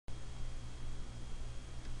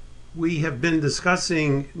We have been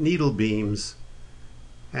discussing needle beams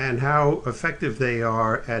and how effective they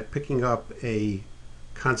are at picking up a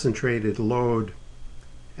concentrated load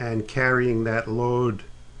and carrying that load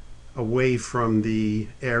away from the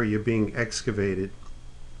area being excavated.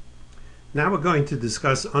 Now we're going to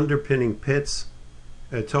discuss underpinning pits,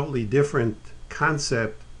 a totally different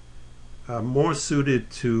concept, more suited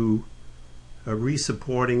to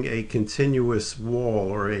resupporting a continuous wall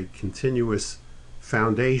or a continuous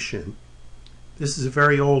foundation. This is a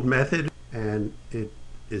very old method, and it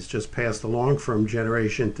is just passed along from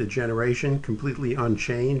generation to generation, completely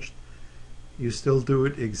unchanged. You still do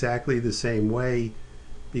it exactly the same way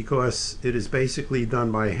because it is basically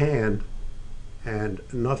done by hand, and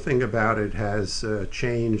nothing about it has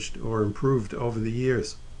changed or improved over the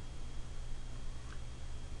years.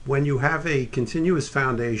 When you have a continuous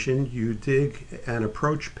foundation, you dig an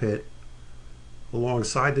approach pit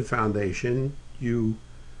alongside the foundation. You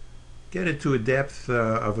get it to a depth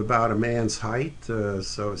of about a man's height, so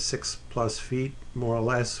 6+ feet more or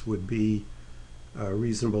less would be a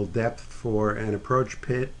reasonable depth for an approach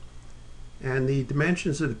pit. And the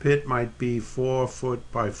dimensions of the pit might be 4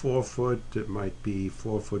 foot by 4 foot, it might be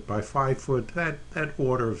 4 foot by 5 foot, that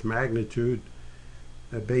order of magnitude.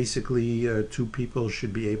 Basically, two people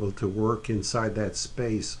should be able to work inside that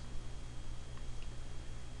space.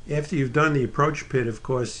 After you've done the approach pit, of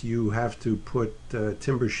course, you have to put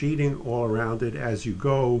timber sheeting all around it as you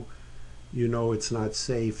go. You know it's not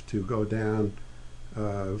safe to go down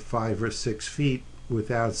 5 or 6 feet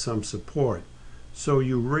without some support. So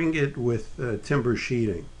you ring it with timber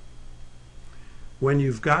sheeting. When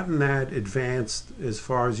you've gotten that advanced as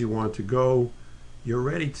far as you want to go, you're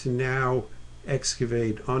ready to now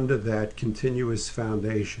excavate under that continuous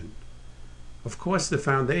foundation. Of course, the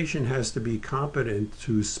foundation has to be competent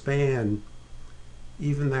to span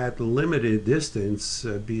even that limited distance,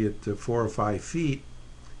 be it 4 or 5 feet.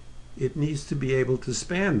 It needs to be able to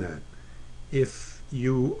span that. If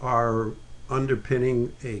you are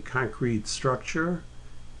underpinning a concrete structure,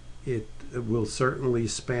 it will certainly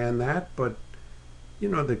span that, but you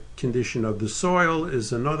know, the condition of the soil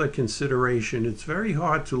is another consideration. It's very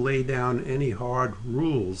hard to lay down any hard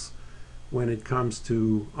rules when it comes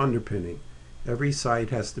to underpinning. Every site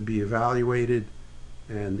has to be evaluated,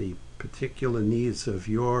 and the particular needs of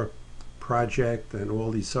your project and all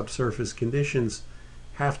these subsurface conditions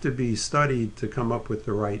have to be studied to come up with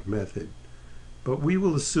the right method. But we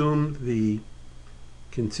will assume the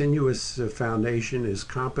continuous foundation is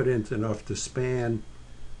competent enough to span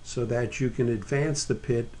so that you can advance the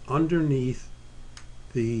pit underneath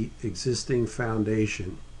the existing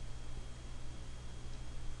foundation.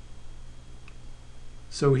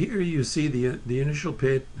 So here you see the initial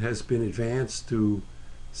pit has been advanced to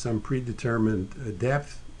some predetermined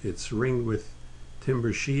depth. It's ringed with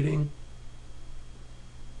timber sheeting.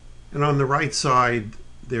 And on the right side,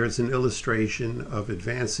 there's an illustration of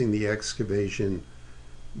advancing the excavation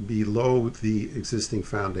below the existing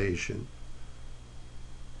foundation.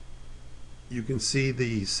 You can see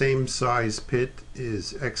the same size pit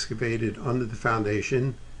is excavated under the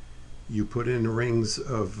foundation. You put in rings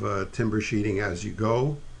of timber sheeting as you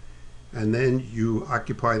go, and then you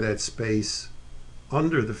occupy that space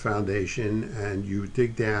under the foundation and you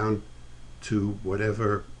dig down to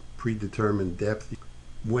whatever predetermined depth.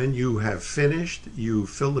 When you have finished, you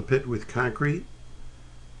fill the pit with concrete,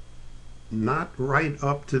 not right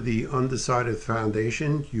up to the underside of the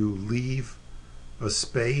foundation. You leave a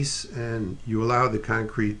space and you allow the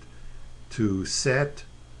concrete to set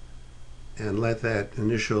and let that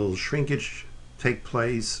initial shrinkage take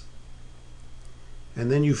place,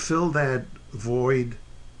 and then you fill that void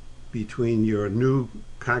between your new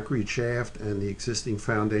concrete shaft and the existing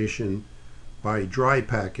foundation by dry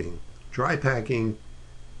packing. Dry packing,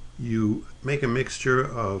 you make a mixture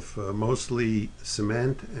of mostly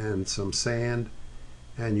cement and some sand,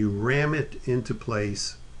 and you ram it into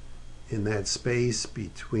place in that space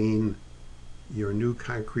between your new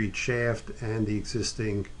concrete shaft and the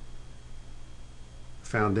existing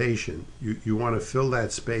foundation. You want to fill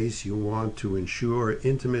that space. You want to ensure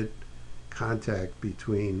intimate contact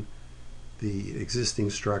between the existing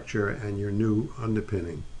structure and your new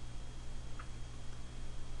underpinning.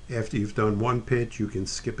 After you've done one pit, you can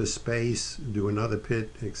skip a space, do another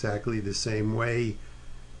pit exactly the same way,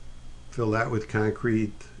 fill that with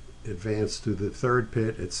concrete, advance to the third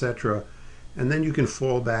pit, etc. And then you can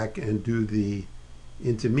fall back and do the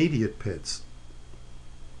intermediate pits.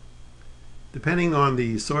 Depending on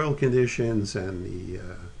the soil conditions and the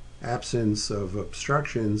absence of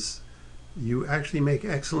obstructions, you actually make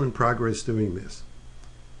excellent progress doing this.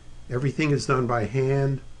 Everything is done by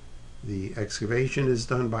hand. The excavation is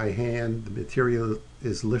done by hand. The material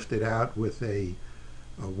is lifted out with a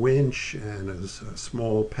winch and a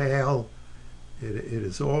small pail. It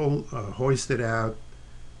is all hoisted out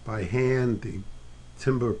by hand. The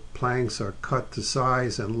timber planks are cut to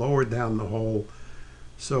size and lowered down the hole.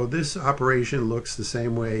 So this operation looks the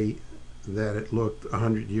same way that it looked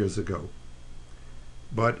 100 years ago.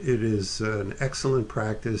 But it is an excellent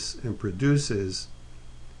practice and produces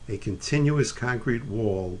a continuous concrete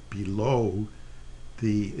wall below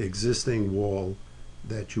the existing wall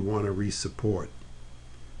that you want to resupport.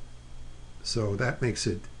 So that makes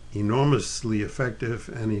it enormously effective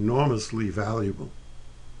and enormously valuable.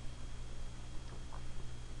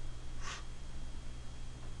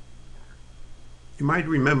 You might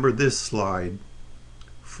remember this slide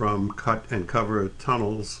from Cut and Cover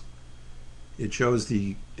Tunnels. It shows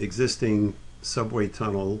the existing subway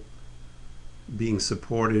tunnel being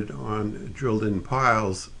supported on drilled-in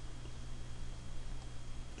piles.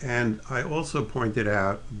 And I also pointed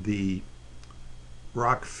out the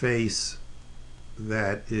rock face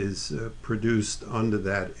that is produced under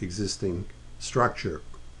that existing structure.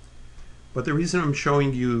 But the reason I'm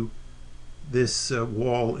showing you this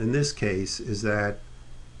wall in this case is that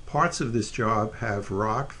parts of this job have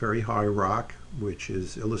rock, very high rock, which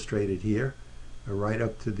is illustrated here, right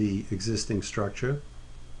up to the existing structure.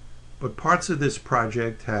 But parts of this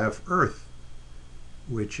project have earth,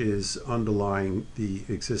 which is underlying the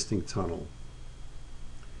existing tunnel.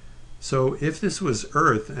 So if this was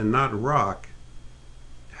earth and not rock,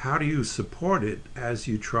 how do you support it as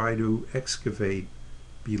you try to excavate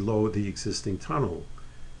below the existing tunnel?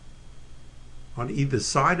 On either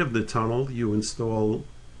side of the tunnel, you install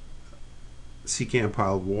secant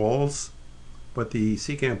pile walls, but the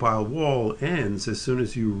secant pile wall ends as soon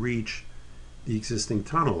as you reach the existing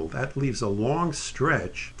tunnel. That leaves a long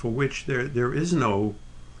stretch for which there is no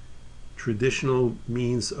traditional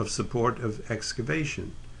means of support of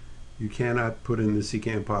excavation. You cannot put in the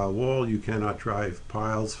secant pile wall, you cannot drive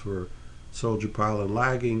piles for soldier pile and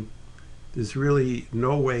lagging. There's really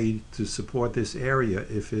no way to support this area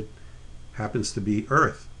if it happens to be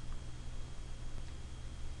earth.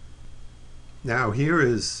 Now here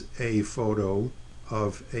is a photo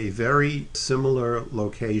of a very similar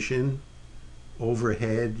location.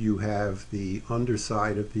 Overhead you have the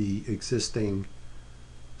underside of the existing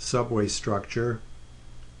subway structure,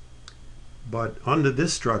 but under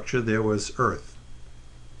this structure there was earth,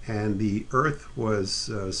 and the earth was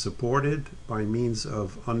supported by means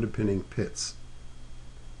of underpinning pits.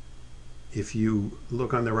 If you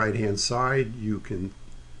look on the right hand side, you can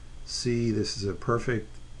see this is a perfect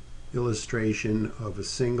illustration of a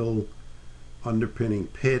single underpinning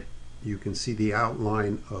pit. You can see the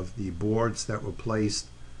outline of the boards that were placed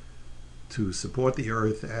to support the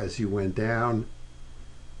earth as you went down,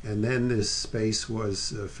 and then this space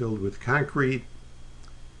was filled with concrete.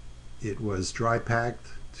 It was dry packed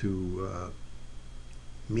to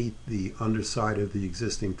meet the underside of the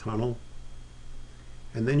existing tunnel,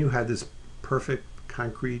 and then you had this perfect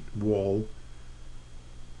concrete wall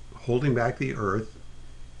holding back the earth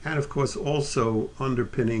and of course also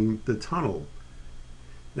underpinning the tunnel.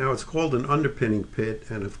 Now it's called an underpinning pit,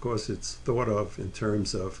 and of course it's thought of in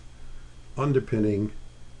terms of underpinning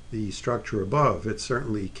the structure above. It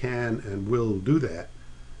certainly can and will do that,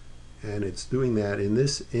 and it's doing that in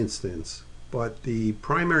this instance. But the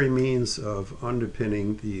primary means of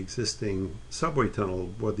underpinning the existing subway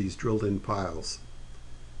tunnel were these drilled-in piles.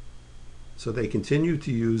 So they continue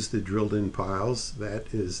to use the drilled-in piles.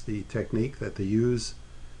 That is the technique that they use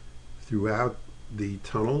throughout the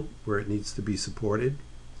tunnel where it needs to be supported.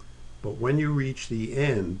 But when you reach the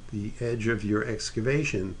end, the edge of your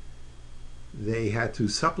excavation, they had to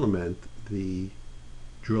supplement the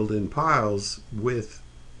drilled-in piles with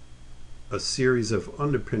a series of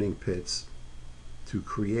underpinning pits to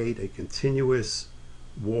create a continuous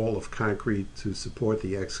wall of concrete to support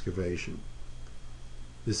the excavation.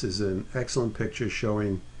 This is an excellent picture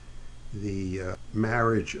showing the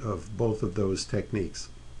marriage of both of those techniques.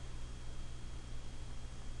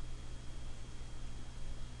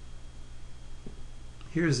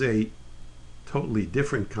 Here's a totally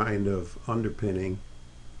different kind of underpinning.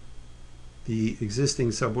 The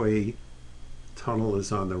existing subway tunnel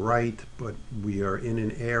is on the right, but we are in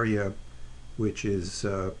an area which is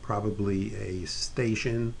probably a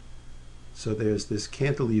station. So there's this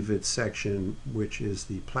cantilevered section which is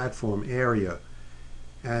the platform area,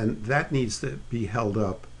 and that needs to be held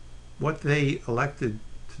up. What they elected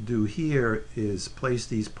to do here is place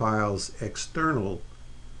these piles external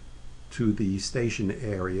to the station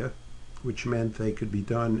area, which meant they could be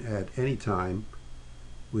done at any time.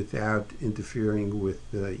 without interfering with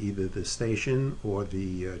either the station or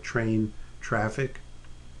the train traffic.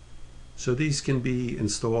 So these can be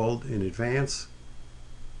installed in advance.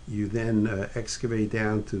 You then excavate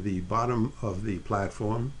down to the bottom of the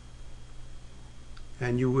platform,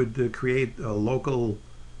 and you would create a local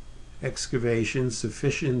excavation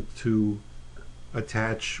sufficient to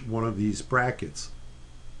attach one of these brackets.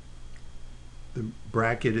 The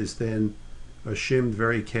bracket is then shimmed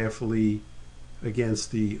very carefully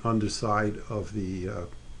against the underside of the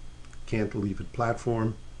cantilevered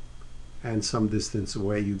platform, and some distance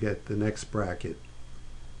away you get the next bracket.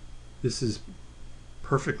 This is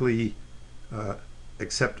perfectly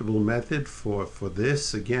acceptable method for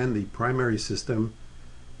this. Again, the primary system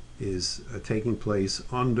is taking place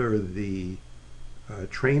under the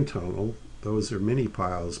train tunnel. Those are mini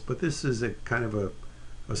piles, but this is a kind of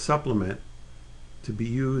a supplement to be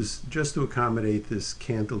used just to accommodate this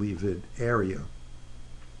cantilevered area.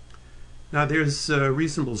 Now there's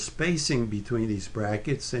reasonable spacing between these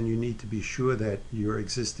brackets, and you need to be sure that your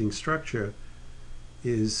existing structure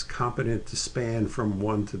is competent to span from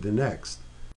one to the next.